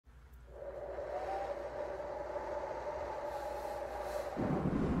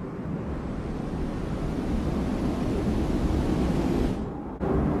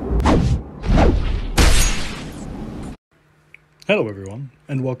Hello everyone,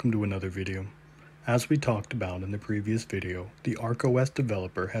 and welcome to another video. As we talked about in the previous video, the ArkOS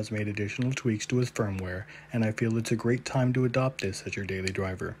developer has made additional tweaks to his firmware, and I feel it's a great time to adopt this as your daily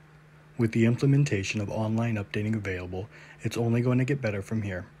driver. With the implementation of online updating available, it's only going to get better from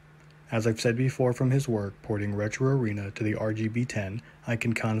here. As I've said before from his work porting Retro Arena to the RGB10, I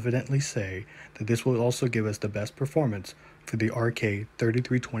can confidently say that this will also give us the best performance for the RG351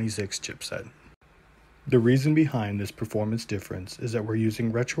 chipset. The reason behind this performance difference is that we're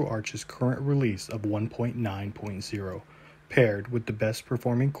using RetroArch's current release of 1.9.0, paired with the best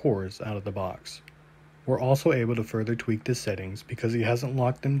performing cores out of the box. We're also able to further tweak the settings because he hasn't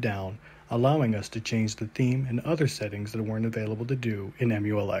locked them down, allowing us to change the theme and other settings that weren't available to do in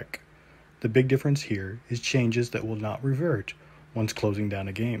Emulation. The big difference here is changes that will not revert once closing down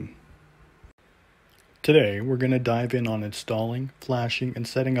a game. Today, we're going to dive in on installing, flashing, and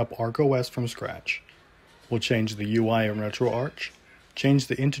setting up ArkOS from scratch. We'll change the UI in RetroArch, change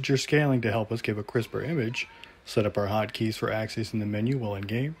the integer scaling to help us give a crisper image, set up our hotkeys for accessing the menu while in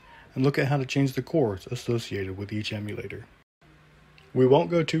game, and look at how to change the cores associated with each emulator. We won't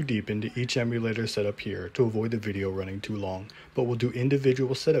go too deep into each emulator setup here to avoid the video running too long, but we'll do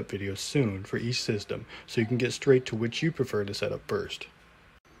individual setup videos soon for each system so you can get straight to which you prefer to set up first.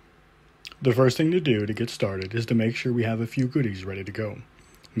 The first thing to do to get started is to make sure we have a few goodies ready to go.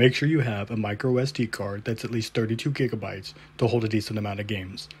 Make sure you have a micro SD card that's at least 32 gigabytes to hold a decent amount of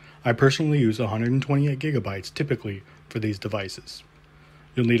games. I personally use 128 gigabytes typically for these devices.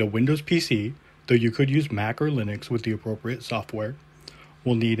 You'll need a Windows PC, though you could use Mac or Linux with the appropriate software.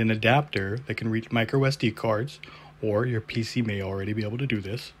 We'll need an adapter that can reach micro SD cards, or your PC may already be able to do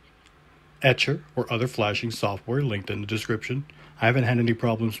this. Etcher or other flashing software linked in the description. I haven't had any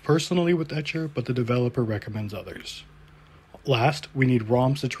problems personally with Etcher, but the developer recommends others. Last, we need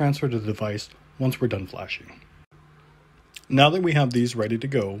ROMs to transfer to the device once we're done flashing. Now that we have these ready to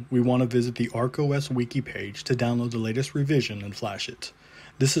go, we want to visit the ArkOS wiki page to download the latest revision and flash it.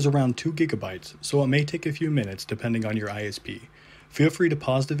 This is around 2 gigabytes, so it may take a few minutes depending on your ISP. Feel free to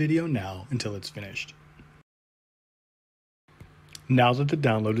pause the video now until it's finished. Now that the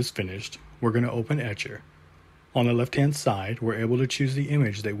download is finished, we're going to open Etcher. On the left-hand side, we're able to choose the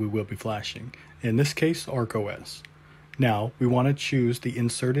image that we will be flashing, in this case ArkOS. Now, we want to choose the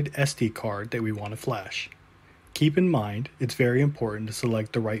inserted SD card that we want to flash. Keep in mind, it's very important to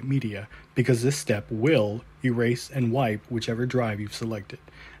select the right media because this step will erase and wipe whichever drive you've selected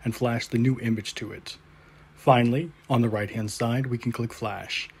and flash the new image to it. Finally, on the right-hand side, we can click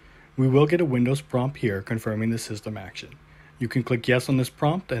Flash. We will get a Windows prompt here confirming the system action. You can click Yes on this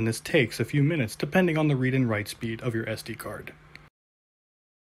prompt, and this takes a few minutes depending on the read and write speed of your SD card.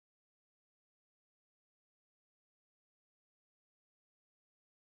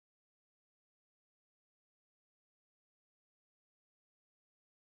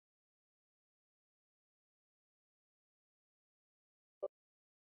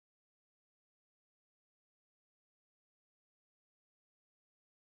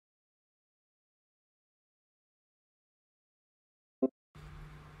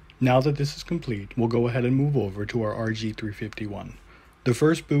 Now that this is complete, we'll go ahead and move over to our RG351. The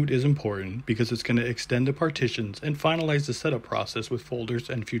first boot is important because it's going to extend the partitions and finalize the setup process with folders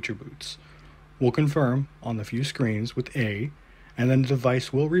and future boots. We'll confirm on the few screens with A, and then the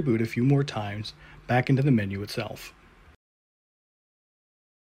device will reboot a few more times back into the menu itself.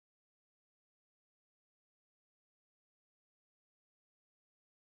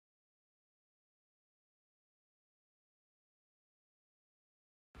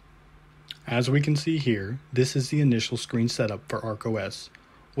 As we can see here, this is the initial screen setup for ArkOS.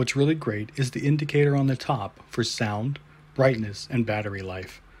 What's really great is the indicator on the top for sound, brightness, and battery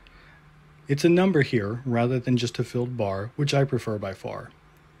life. It's a number here rather than just a filled bar, which I prefer by far.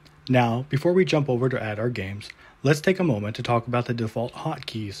 Now, before we jump over to add our games, let's take a moment to talk about the default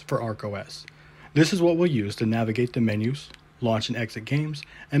hotkeys for ArkOS. This is what we'll use to navigate the menus, launch and exit games,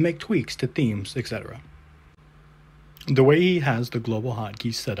 and make tweaks to themes, etc. The way he has the global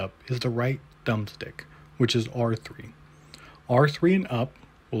hotkeys set up is the right thumbstick, which is R3. R3 and up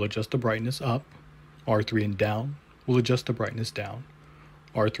will adjust the brightness up, R3 and down will adjust the brightness down.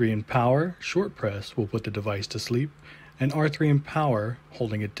 R3 and power, short press, will put the device to sleep, and R3 and power,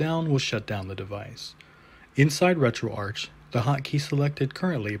 holding it down, will shut down the device. Inside RetroArch, the hotkey selected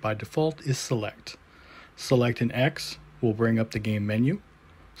currently by default is Select. Select an X will bring up the game menu.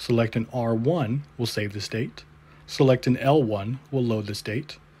 Select an R1 will save the state. Select an L1 will load the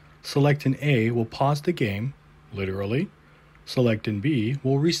state. Select an A will pause the game, literally. Select and B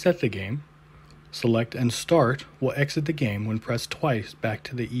will reset the game. Select and Start will exit the game when pressed twice back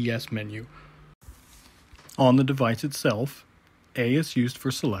to the ES menu. On the device itself, A is used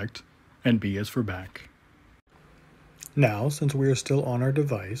for select and B is for back. Now, since we are still on our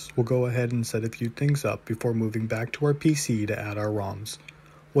device, we'll go ahead and set a few things up before moving back to our PC to add our ROMs.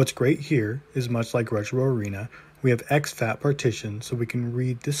 What's great here is, much like Retro Arena, we have exFAT partition so we can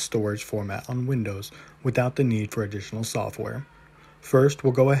read this storage format on Windows without the need for additional software. First,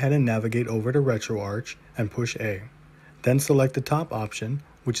 we'll go ahead and navigate over to RetroArch and push A. Then select the top option,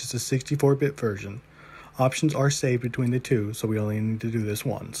 which is the 64-bit version. Options are saved between the two, so we only need to do this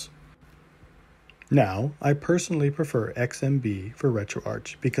once. Now, I personally prefer XMB for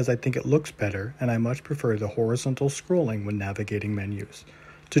RetroArch because I think it looks better and I much prefer the horizontal scrolling when navigating menus.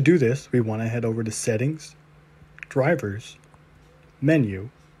 To do this, we want to head over to Settings, Drivers, Menu,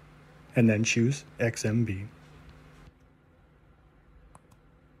 and then choose XMB.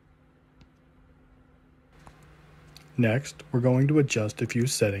 Next, we're going to adjust a few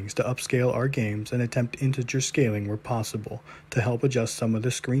settings to upscale our games and attempt integer scaling where possible to help adjust some of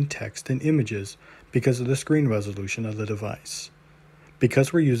the screen text and images because of the screen resolution of the device.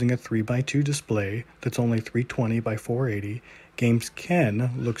 Because we're using a 3x2 display that's only 320 by 480, games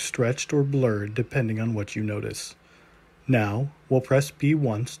can look stretched or blurred depending on what you notice. Now, we'll press B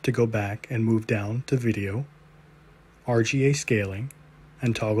once to go back and move down to Video, RGA Scaling,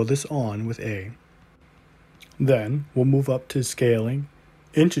 and toggle this on with A. Then, we'll move up to Scaling,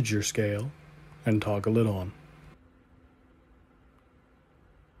 Integer Scale, and toggle it on.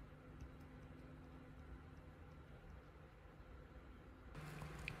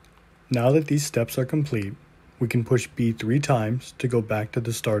 Now that these steps are complete, we can push B 3 times to go back to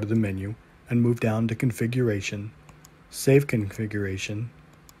the start of the menu and move down to Configuration, Save Configuration,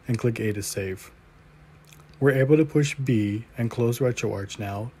 and click A to save. We're able to push B and close RetroArch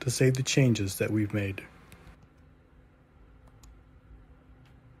now to save the changes that we've made.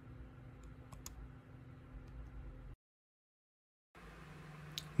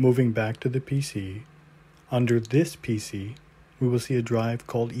 Moving back to the PC, under this PC, we will see a drive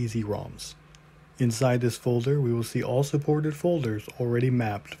called Easy ROMs. Inside this folder, we will see all supported folders already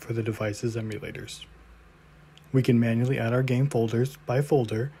mapped for the device's emulators. We can manually add our game folders by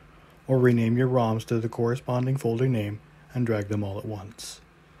folder, or rename your ROMs to the corresponding folder name and drag them all at once.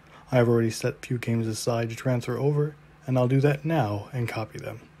 I have already set a few games aside to transfer over, and I'll do that now and copy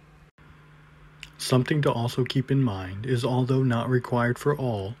them. Something to also keep in mind is, although not required for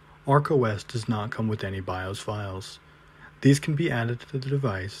all, ArkOS does not come with any BIOS files. These can be added to the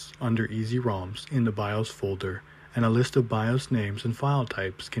device under Easy ROMs in the BIOS folder, and a list of BIOS names and file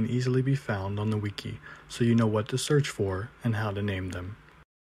types can easily be found on the wiki, so you know what to search for and how to name them.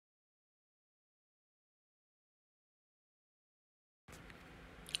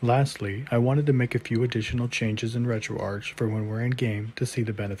 Lastly, I wanted to make a few additional changes in RetroArch for when we're in game to see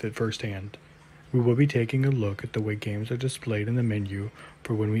the benefit firsthand. We will be taking a look at the way games are displayed in the menu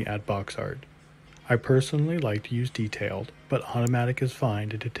for when we add box art. I personally like to use detailed, but automatic is fine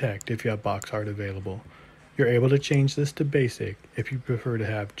to detect if you have box art available. You're able to change this to basic if you prefer to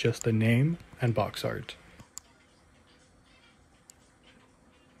have just the name and box art.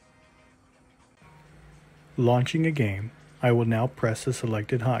 Launching a game, I will now press the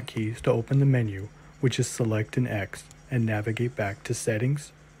selected hotkeys to open the menu, which is Select and X, and navigate back to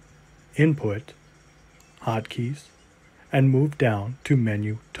Settings, Input, Hotkeys, and move down to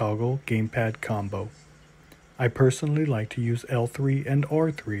Menu Toggle Gamepad Combo. I personally like to use L3 and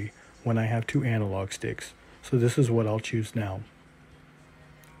R3 when I have two analog sticks, so this is what I'll choose now.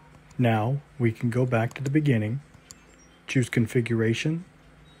 Now we can go back to the beginning, choose Configuration,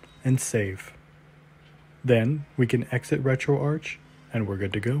 and Save. Then we can exit RetroArch and we're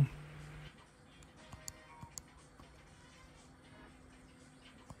good to go.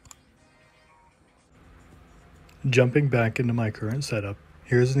 Jumping back into my current setup,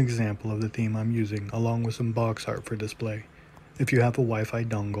 here's an example of the theme I'm using along with some box art for display. If you have a Wi-Fi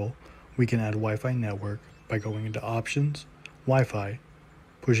dongle, we can add Wi-Fi network by going into Options, Wi-Fi,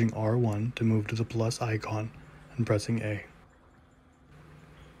 pushing R1 to move to the plus icon, and pressing A.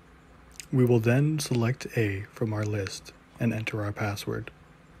 We will then select A from our list and enter our password.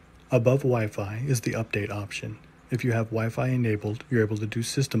 Above Wi-Fi is the update option. If you have Wi-Fi enabled, you're able to do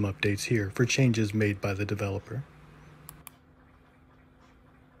system updates here for changes made by the developer.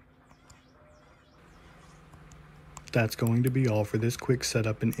 That's going to be all for this quick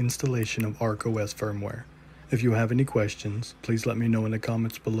setup and installation of ArkOS firmware. If you have any questions, please let me know in the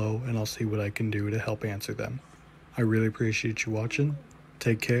comments below and I'll see what I can do to help answer them. I really appreciate you watching.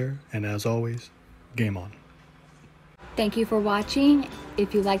 Take care, and as always, game on. Thank you for watching.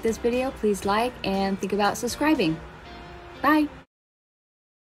 If you like this video, please like and think about subscribing. Bye.